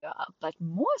but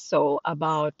more so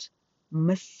about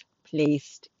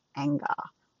misplaced anger.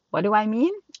 What do I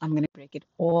mean? I'm going to break it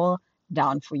all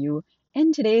down for you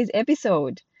in today's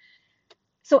episode.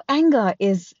 So, anger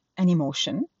is an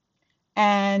emotion,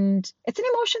 and it's an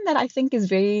emotion that I think is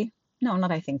very, no,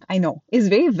 not I think, I know, is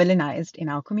very villainized in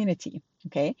our community.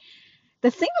 Okay.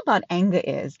 The thing about anger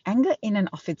in and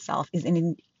of itself is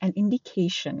an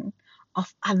indication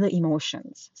of other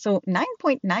emotions. So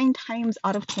 9.9 times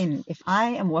out of 10, if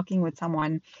I am working with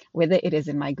someone, whether it is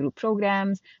in my group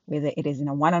programs, whether it is in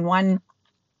a one-on-one,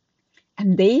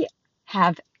 and they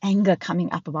have anger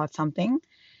coming up about something,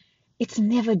 it's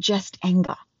never just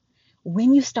anger.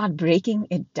 When you start breaking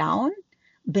it down,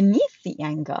 beneath the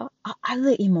anger are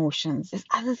other emotions. There's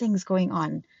other things going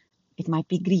on. It might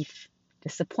be grief,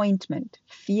 disappointment,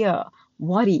 fear,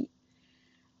 worry.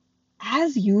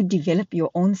 As you develop your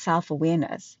own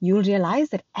self-awareness, you'll realize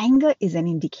that anger is an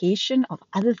indication of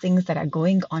other things that are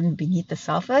going on beneath the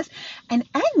surface. And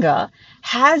anger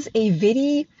has a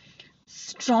very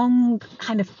strong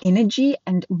kind of energy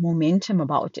and momentum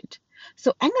about it.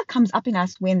 So anger comes up in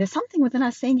us when there's something within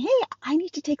us saying, hey, I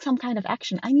need to take some kind of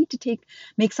action. I need to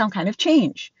make some kind of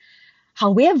change.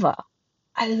 However,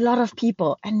 a lot of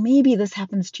people, and maybe this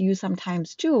happens to you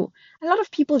sometimes too, a lot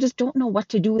of people just don't know what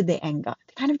to do with their anger.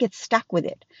 They kind of get stuck with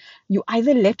it. You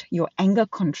either let your anger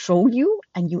control you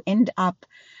and you end up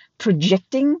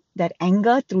projecting that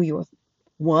anger through your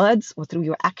words or through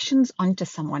your actions onto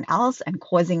someone else and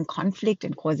causing conflict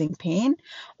and causing pain,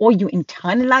 or you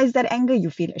internalize that anger, you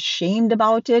feel ashamed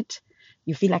about it.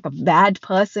 You feel like a bad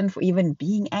person for even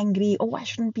being angry. Oh, I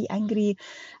shouldn't be angry.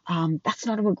 That's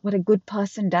not what a good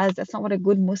person does. That's not what a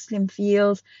good Muslim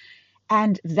feels.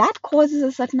 And that causes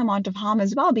a certain amount of harm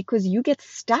as well because you get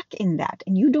stuck in that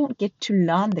and you don't get to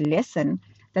learn the lesson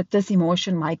that this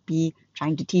emotion might be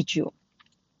trying to teach you.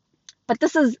 But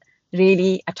this is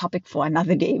really a topic for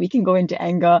another day. We can go into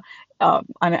anger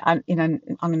on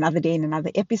another day in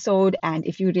another episode. And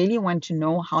if you really want to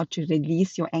know how to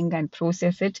release your anger and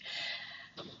process it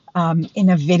in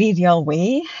a very real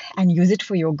way and use it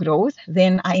for your growth,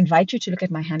 then I invite you to look at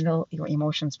my Handle Your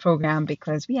Emotions program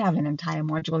because we have an entire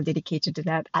module dedicated to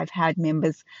that. I've had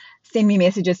members send me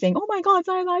messages saying, oh my God,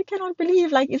 Zaina, I cannot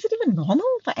believe, like, is it even normal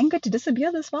for anger to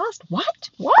disappear this fast? What?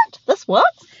 This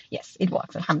works? Yes, it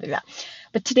works, alhamdulillah.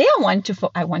 But today I want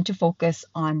to focus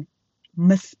on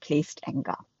misplaced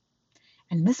anger.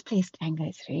 And misplaced anger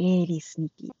is really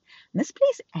sneaky.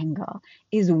 Misplaced anger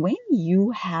is when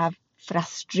you have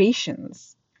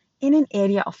frustrations in an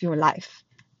area of your life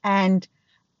and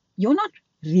you're not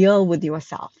real with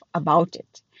yourself about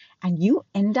it. And you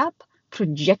end up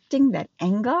projecting that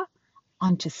anger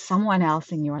onto someone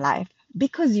else in your life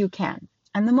because you can.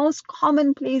 And the most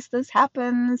common place this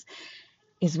happens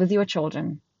is with your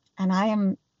children. And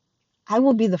I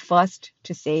will be the first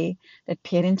to say that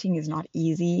parenting is not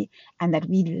easy and that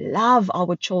we love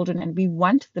our children and we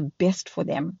want the best for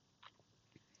them.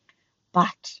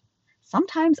 But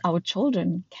sometimes our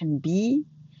children can be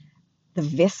the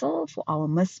vessel for our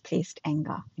misplaced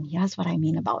anger. And here's what I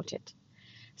mean about it.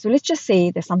 So let's just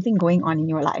say there's something going on in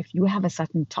your life. You have a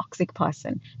certain toxic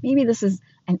person. Maybe this is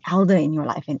an elder in your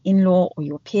life, an in-law or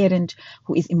your parent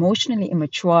who is emotionally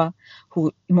immature,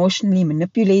 who emotionally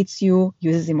manipulates you,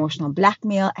 uses emotional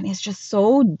blackmail, and it's just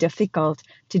so difficult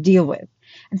to deal with.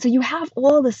 And so you have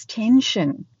all this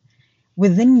tension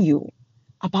within you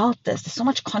about this. There's so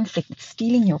much conflict. It's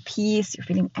stealing your peace. You're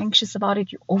feeling anxious about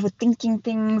it. You're overthinking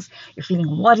things. You're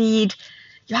feeling worried.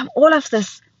 You have all of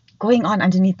this going on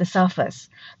underneath the surface.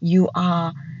 You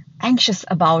are anxious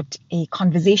about a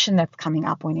conversation that's coming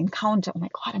up or an encounter. Oh my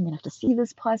God, I'm going to have to see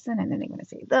this person and then they're going to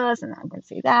say this and I'm going to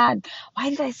say that. Why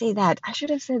did I say that? I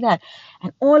should have said that.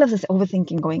 And all of this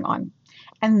overthinking going on.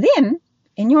 And then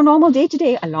in your normal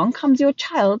day-to-day, along comes your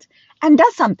child and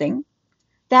does something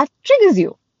that triggers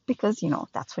you. Because,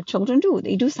 that's what children do.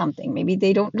 They do something. Maybe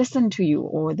they don't listen to you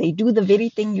or they do the very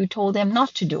thing you told them not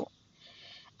to do.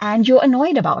 And you're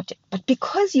annoyed about it. But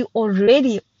because you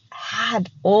already had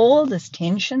all this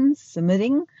tension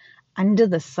simmering under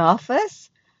the surface,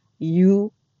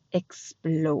 you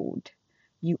explode.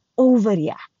 You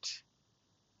overreact.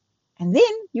 And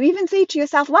then you even say to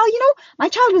yourself, well, my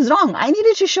child was wrong. I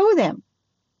needed to show them.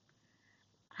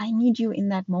 I need you in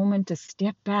that moment to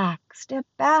step back,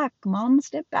 mom,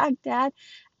 step back, dad,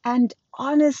 and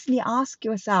honestly ask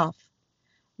yourself,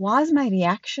 was my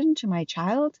reaction to my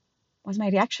child's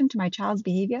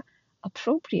behavior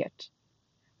appropriate?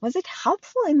 Was it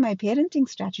helpful in my parenting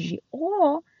strategy?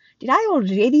 Or did I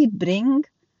already bring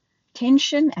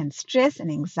tension and stress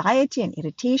and anxiety and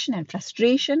irritation and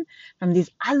frustration from these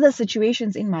other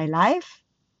situations in my life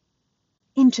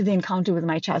into the encounter with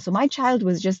my child. So my child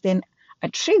was just then a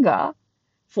trigger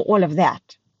for all of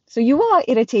that. So you are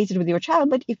irritated with your child,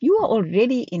 but if you are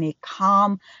already in a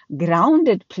calm,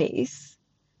 grounded place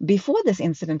before this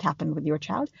incident happened with your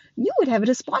child, you would have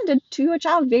responded to your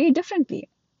child very differently.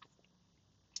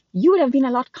 You would have been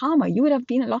a lot calmer. You would have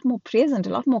been a lot more present,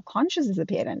 a lot more conscious as a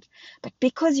parent. But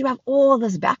because you have all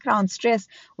this background stress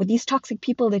with these toxic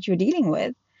people that you're dealing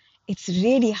with, it's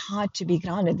really hard to be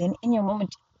grounded. Then in your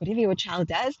moment, whatever your child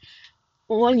does,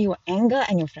 all your anger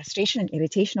and your frustration and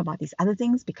irritation about these other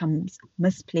things becomes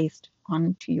misplaced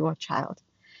onto your child.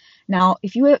 Now,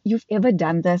 if you've ever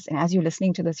done this, and as you're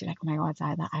listening to this, you're like, oh my God,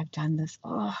 Zaida, I've done this.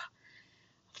 Oh,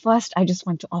 first, I just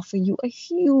want to offer you a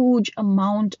huge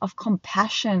amount of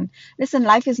compassion. Listen,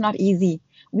 life is not easy.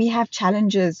 We have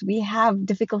challenges, we have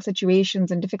difficult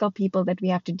situations and difficult people that we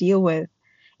have to deal with.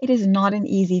 It is not an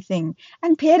easy thing.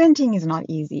 And parenting is not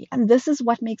easy. And this is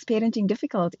what makes parenting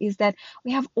difficult, is that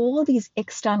we have all these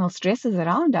external stresses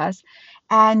around us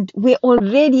and we're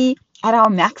already at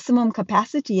our maximum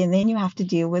capacity, and then you have to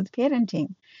deal with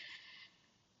parenting.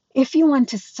 If you want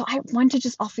to, so I want to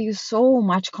just offer you so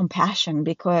much compassion,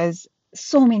 because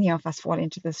so many of us fall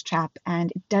into this trap, and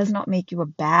it does not make you a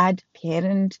bad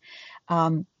parent.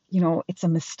 It's a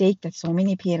mistake that so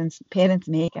many parents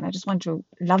make, and I just want to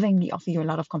lovingly offer you a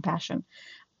lot of compassion.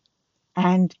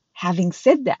 And having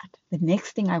said that, the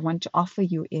next thing I want to offer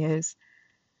you is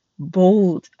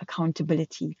bold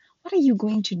accountability. What are you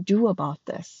going to do about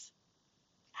this?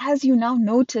 As you now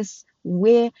notice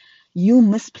where you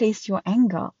misplaced your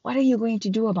anger, what are you going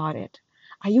to do about it?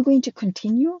 Are you going to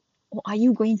continue, or are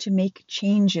you going to make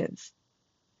changes?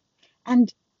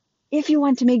 And if you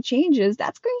want to make changes,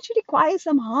 that's going to require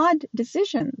some hard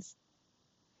decisions.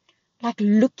 Like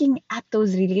looking at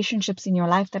those relationships in your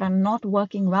life that are not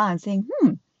working well and saying,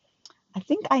 I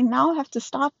think I now have to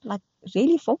start like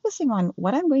really focusing on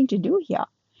what I'm going to do here.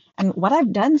 And what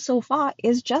I've done so far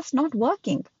is just not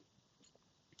working.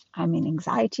 I'm in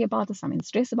anxiety about this. I'm in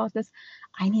stress about this.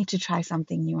 I need to try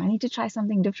something new. I need to try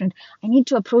something different. I need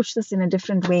to approach this in a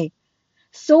different way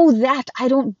so that I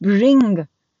don't bring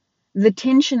the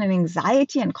tension and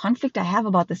anxiety and conflict I have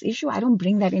about this issue. I don't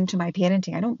bring that into my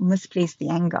parenting. I don't misplace the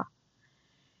anger.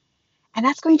 And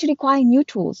that's going to require new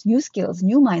tools, new skills,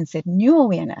 new mindset, new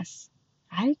awareness,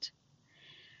 right?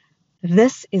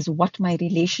 This is what my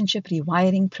relationship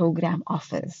rewiring program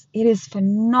offers. It is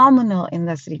phenomenal in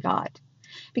this regard.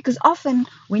 Because often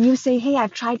when you say, hey,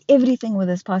 I've tried everything with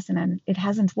this person and it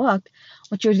hasn't worked,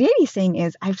 what you're really saying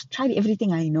is, I've tried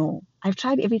everything I know. I've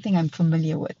tried everything I'm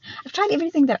familiar with. I've tried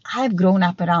everything that I've grown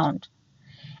up around.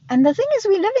 And the thing is,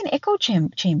 we live in echo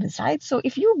chambers, right? So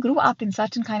if you grew up in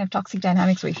certain kind of toxic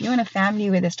dynamics, or if you're in a family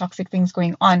where there's toxic things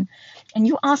going on, and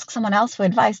you ask someone else for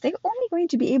advice, they're only going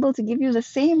to be able to give you the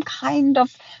same kind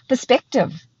of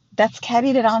perspective that's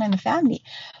carried around in the family.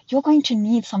 You're going to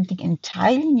need something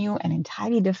entirely new and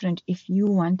entirely different if you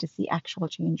want to see actual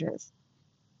changes.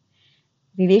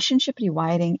 Relationship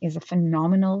rewiring is a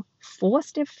phenomenal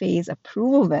 4-step phase, a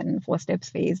proven 4-step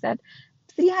phase that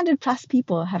 300 plus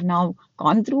people have now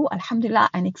gone through, alhamdulillah,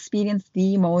 and experienced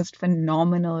the most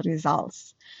phenomenal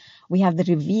results. We have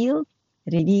the reveal,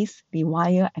 release,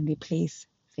 rewire, and replace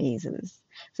phases.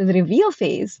 So the reveal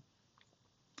phase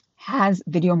has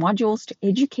video modules to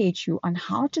educate you on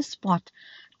how to spot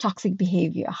toxic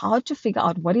behavior, how to figure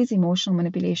out what is emotional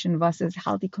manipulation versus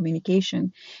healthy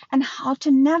communication, and how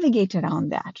to navigate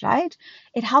around that, right?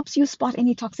 It helps you spot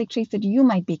any toxic traits that you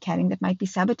might be carrying that might be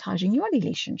sabotaging your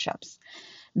relationships.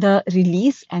 The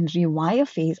release and rewire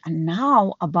phase are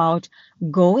now about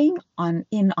going on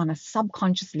a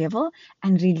subconscious level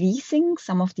and releasing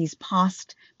some of this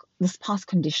past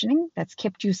conditioning that's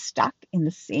kept you stuck in the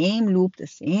same loop, the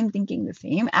same thinking, the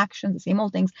same actions, the same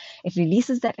old things. It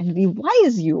releases that and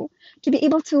rewires you to be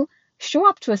able to show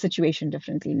up to a situation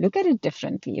differently, look at it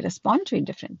differently, respond to it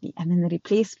differently. And then the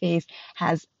replace phase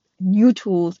has new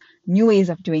tools, new ways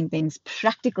of doing things,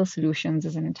 practical solutions.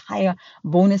 There's an entire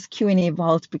bonus Q&A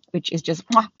vault, which is just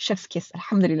chef's kiss.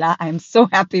 Alhamdulillah, I am so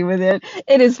happy with it.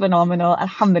 It is phenomenal.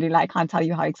 Alhamdulillah, I can't tell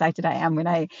you how excited I am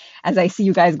as I see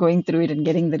you guys going through it and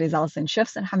getting the results and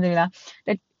shifts. Alhamdulillah,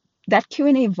 that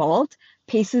Q&A vault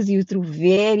paces you through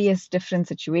various different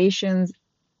situations,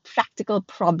 practical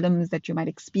problems that you might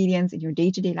experience in your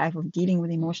day-to-day life of dealing with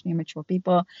emotionally immature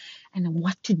people, and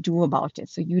what to do about it.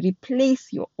 So you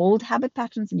replace your old habit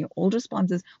patterns and your old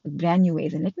responses with brand new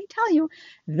ways. And let me tell you,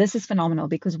 this is phenomenal,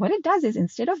 because what it does is,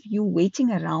 instead of you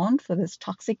waiting around for this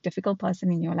toxic, difficult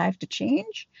person in your life to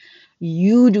change,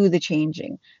 you do the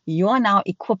changing. You are now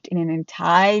equipped in an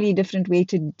entirely different way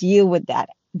to deal with that.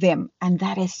 them. And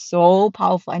that is so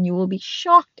powerful. And you will be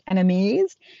shocked and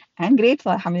amazed and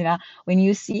grateful, alhamdulillah, when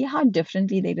you see how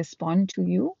differently they respond to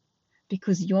you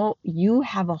because you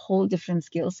have a whole different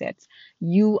skill set.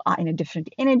 You are in a different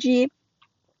energy.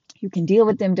 You can deal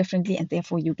with them differently, and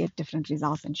therefore you get different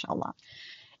results, inshallah.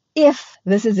 If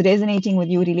this is resonating with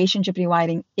you, Relationship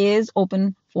Rewiring is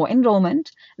open for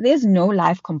enrollment. There's no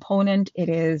live component. It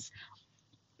is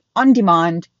on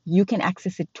demand. You can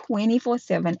access it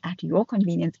 24/7 at your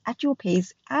convenience, at your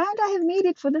pace. And I have made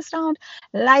it for this round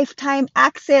lifetime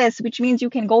access, which means you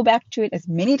can go back to it as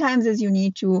many times as you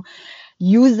need to.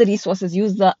 Use the resources,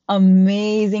 use the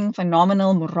amazing,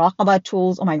 phenomenal muraqabah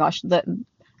tools. Oh my gosh, the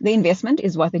investment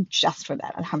is worth it just for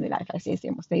that. Alhamdulillah, if I say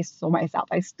so myself.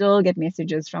 I still get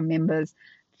messages from members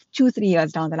 2-3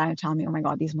 years down the line tell me, oh my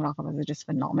God, these muraqabahs are just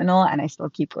phenomenal. And I still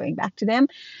keep going back to them.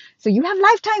 So you have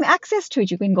lifetime access to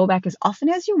it. You can go back as often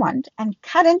as you want. And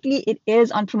currently it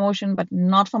is on promotion, but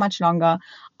not for much longer.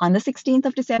 On the 16th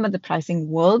of December, the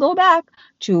pricing will go back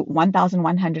to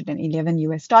 $1,111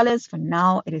 US. For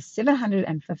now, it is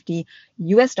 $750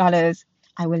 US.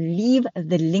 I will leave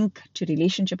the link to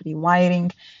Relationship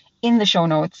Rewiring in the show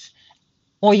notes.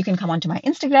 Or you can come onto my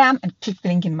Instagram and click the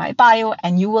link in my bio,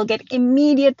 and you will get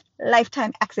immediate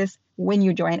lifetime access when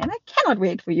you join. And I cannot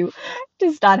wait for you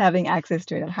to start having access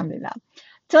to it, alhamdulillah.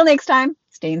 Till next time,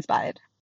 stay inspired.